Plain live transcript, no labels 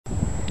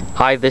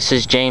Hi, this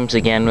is James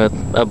again with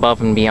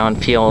Above and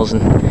Beyond Fuels,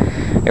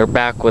 and we're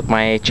back with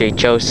my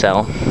HHO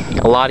cell.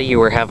 A lot of you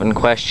were having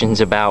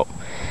questions about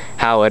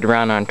how it'd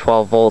run on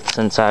 12 volts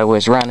since I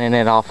was running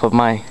it off of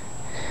my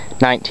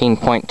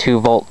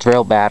 19.2 volt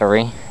drill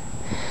battery,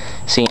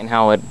 seeing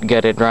how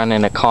good it'd run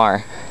in a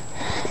car.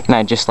 And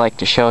I'd just like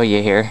to show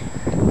you here.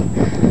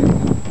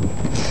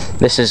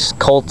 This is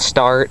cold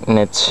start, and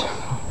it's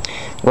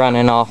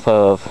running off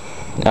of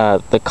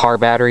the car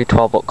battery,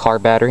 12 volt car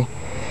battery.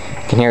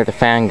 You can hear the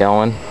fan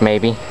going,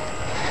 maybe.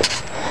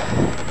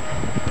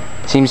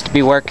 Seems to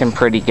be working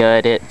pretty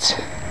good. It's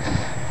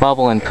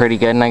bubbling pretty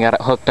good, and I got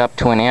it hooked up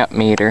to an amp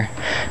meter.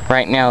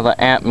 Right now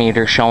the amp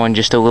meter showing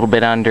just a little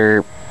bit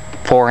under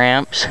 4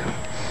 amps.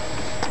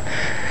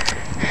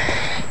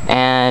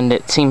 And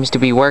it seems to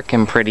be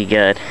working pretty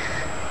good.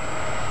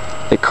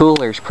 The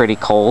cooler's pretty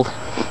cold.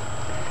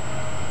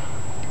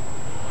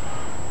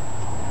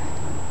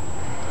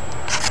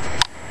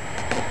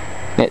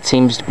 It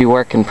seems to be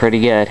working pretty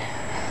good.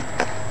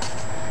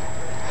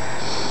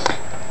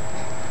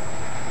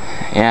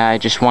 Yeah, I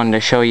just wanted to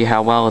show you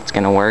how well it's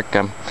going to work.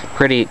 I'm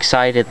pretty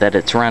excited that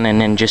it's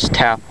running in just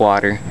tap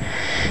water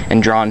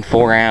and drawing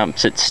 4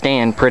 amps. It's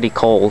staying pretty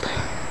cold,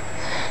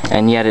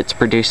 and yet it's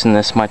producing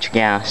this much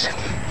gas.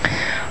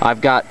 I've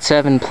got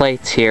 7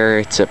 plates here.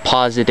 It's a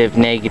positive,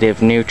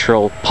 negative,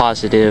 neutral,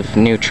 positive,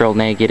 neutral,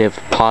 negative,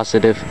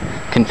 positive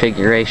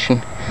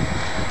configuration.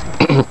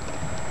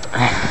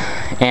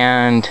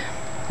 And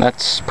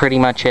that's pretty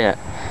much it.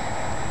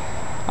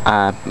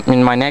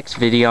 In my next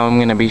video, I'm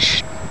going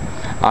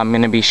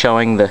to be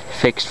showing the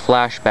fixed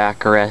flashback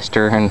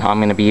arrestor, and I'm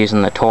going to be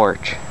using the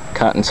torch,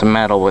 cutting some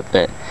metal with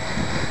it.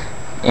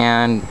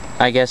 And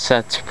I guess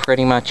that's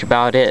pretty much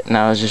about it, and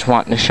I was just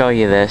wanting to show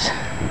you this.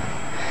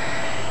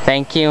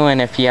 Thank you,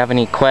 and if you have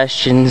any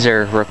questions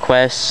or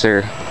requests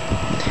or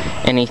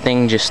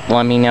anything, just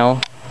let me know.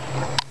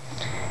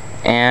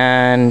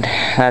 And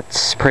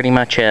that's pretty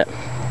much it.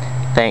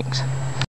 Thanks.